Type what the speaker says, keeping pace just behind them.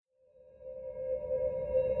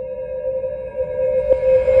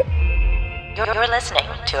You're listening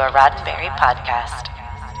to a Roddenberry podcast.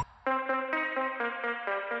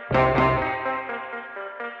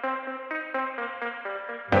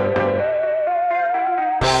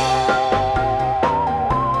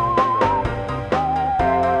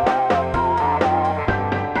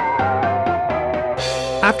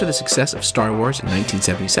 After the success of Star Wars in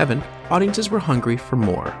 1977, audiences were hungry for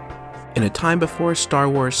more. In a time before Star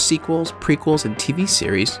Wars sequels, prequels, and TV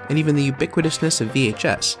series, and even the ubiquitousness of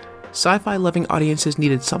VHS, sci-fi loving audiences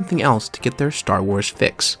needed something else to get their Star Wars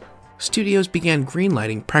fix. Studios began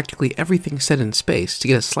greenlighting practically everything set in space to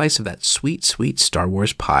get a slice of that sweet, sweet Star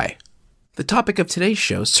Wars pie. The topic of today's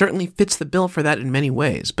show certainly fits the bill for that in many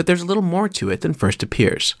ways, but there's a little more to it than first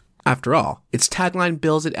appears. After all, its tagline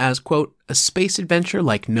bills it as, quote, a space adventure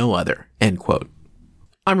like no other, end quote.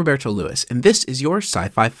 I'm Roberto Lewis, and this is your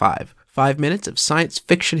Sci-Fi 5 minutes of science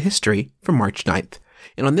fiction history for March 9th.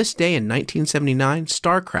 And on this day in 1979,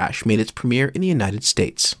 Starcrash made its premiere in the United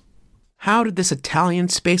States. How did this Italian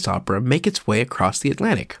space opera make its way across the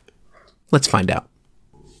Atlantic? Let's find out.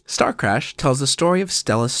 Starcrash tells the story of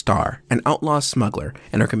Stella Star, an outlaw smuggler,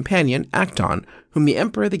 and her companion, Acton, whom the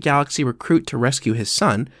Emperor of the Galaxy recruit to rescue his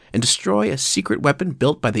son and destroy a secret weapon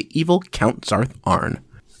built by the evil Count Zarth Arn.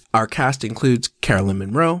 Our cast includes Carolyn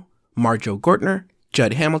Monroe, Marjo Gortner,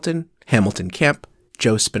 Judd Hamilton, Hamilton Camp,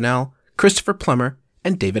 Joe Spinell, Christopher Plummer,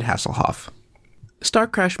 and David Hasselhoff.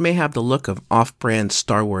 Starcrash may have the look of off-brand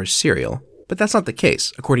Star Wars cereal, but that's not the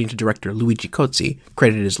case, according to director Luigi Cozzi,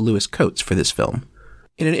 credited as Louis Coates for this film.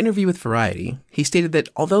 In an interview with Variety, he stated that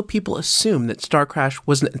although people assume that Starcrash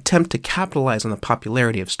was an attempt to capitalize on the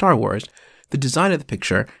popularity of Star Wars, the design of the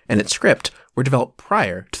picture and its script were developed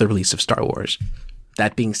prior to the release of Star Wars.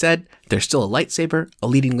 That being said, there's still a lightsaber, a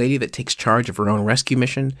leading lady that takes charge of her own rescue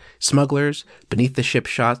mission, smugglers, beneath the ship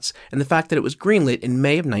shots, and the fact that it was greenlit in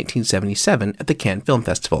May of 1977 at the Cannes Film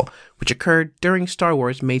Festival, which occurred during Star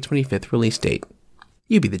Wars' May 25th release date.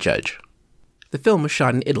 You be the judge. The film was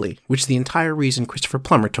shot in Italy, which is the entire reason Christopher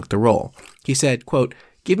Plummer took the role. He said, quote,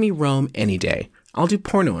 give me Rome any day. I'll do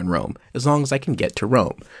porno in Rome, as long as I can get to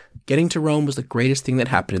Rome. Getting to Rome was the greatest thing that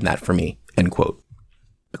happened in that for me, end quote.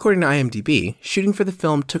 According to IMDb, shooting for the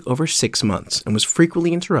film took over 6 months and was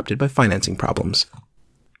frequently interrupted by financing problems.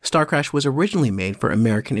 Starcrash was originally made for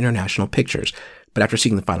American International Pictures, but after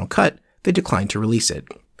seeing the final cut, they declined to release it.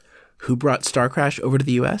 Who brought Starcrash over to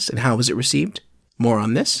the US and how was it received? More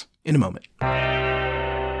on this in a moment.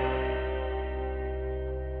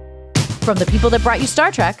 From the people that brought you Star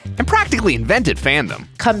Trek and practically invented fandom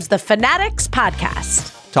comes the Fanatics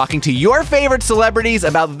Podcast. Talking to your favorite celebrities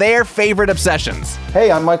about their favorite obsessions.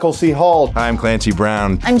 Hey, I'm Michael C. Hall. I'm Clancy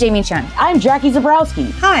Brown. I'm Jamie Chung. I'm Jackie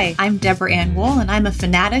Zabrowski. Hi, I'm Deborah Ann Wool, and I'm a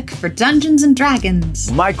fanatic for Dungeons & Dragons.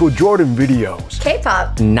 Michael Jordan videos.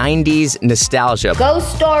 K-pop. 90s nostalgia.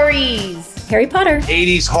 Ghost stories. Harry Potter.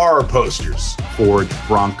 80s horror posters. Ford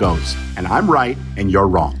Broncos. And I'm right, and you're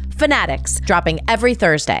wrong. Fanatics, dropping every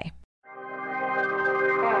Thursday.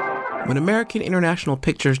 When American International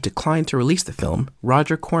Pictures declined to release the film,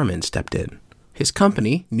 Roger Corman stepped in. His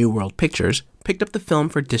company, New World Pictures, picked up the film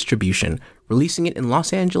for distribution, releasing it in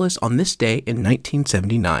Los Angeles on this day in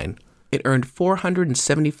 1979. It earned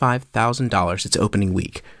 $475,000 its opening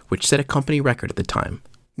week, which set a company record at the time.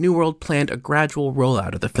 New World planned a gradual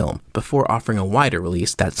rollout of the film before offering a wider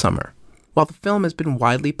release that summer. While the film has been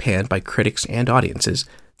widely panned by critics and audiences,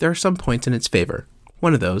 there are some points in its favor.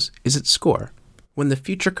 One of those is its score. When the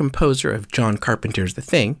future composer of John Carpenter's The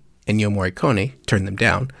Thing, Ennio Morricone, turned them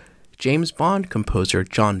down, James Bond composer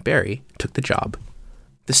John Barry took the job.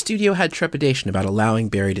 The studio had trepidation about allowing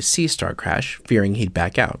Barry to see Starcrash, fearing he'd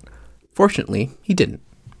back out. Fortunately, he didn't.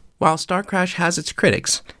 While Starcrash has its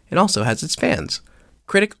critics, it also has its fans.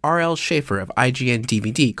 Critic R.L. Schaefer of IGN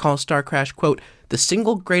DVD calls Starcrash, quote, the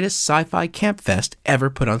single greatest sci-fi camp fest ever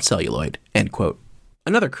put on celluloid, end quote.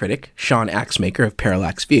 Another critic, Sean Axmaker of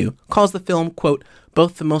Parallax View, calls the film, quote,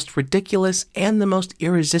 both the most ridiculous and the most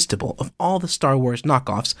irresistible of all the Star Wars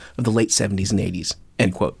knockoffs of the late 70s and 80s,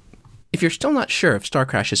 end quote. If you're still not sure if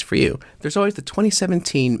Starcrash is for you, there's always the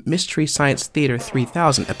 2017 Mystery Science Theater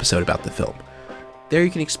 3000 episode about the film. There you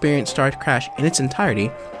can experience Starcrash in its entirety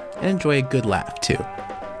and enjoy a good laugh, too.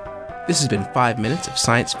 This has been 5 minutes of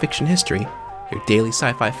science fiction history, your daily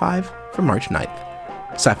Sci-Fi 5 for March 9th.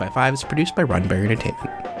 Sci-Fi 5 is produced by Roddenberry Entertainment.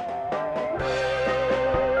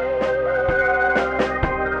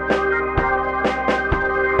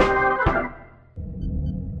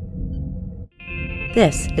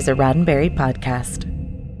 This is a Roddenberry podcast.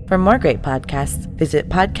 For more great podcasts, visit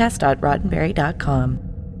podcast.roddenberry.com.